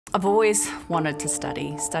I've always wanted to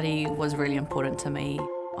study. Study was really important to me.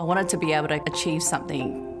 I wanted to be able to achieve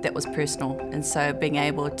something that was personal, and so being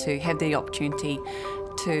able to have the opportunity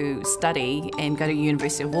to study and go to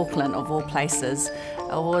University of Auckland, of all places,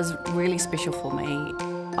 was really special for me.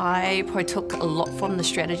 I probably took a lot from the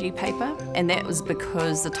strategy paper, and that was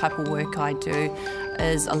because the type of work I do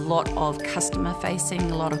is a lot of customer facing,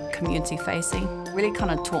 a lot of community facing. It really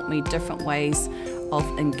kind of taught me different ways of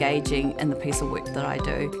engaging in the piece of work that I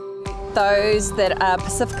do. Those that are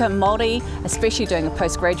Pacifica and Māori, especially doing a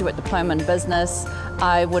postgraduate diploma in business,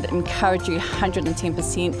 I would encourage you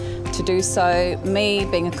 110% to do so. Me,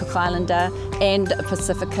 being a Cook Islander and a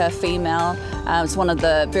Pacifica female, is one of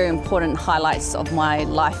the very important highlights of my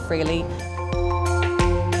life, really.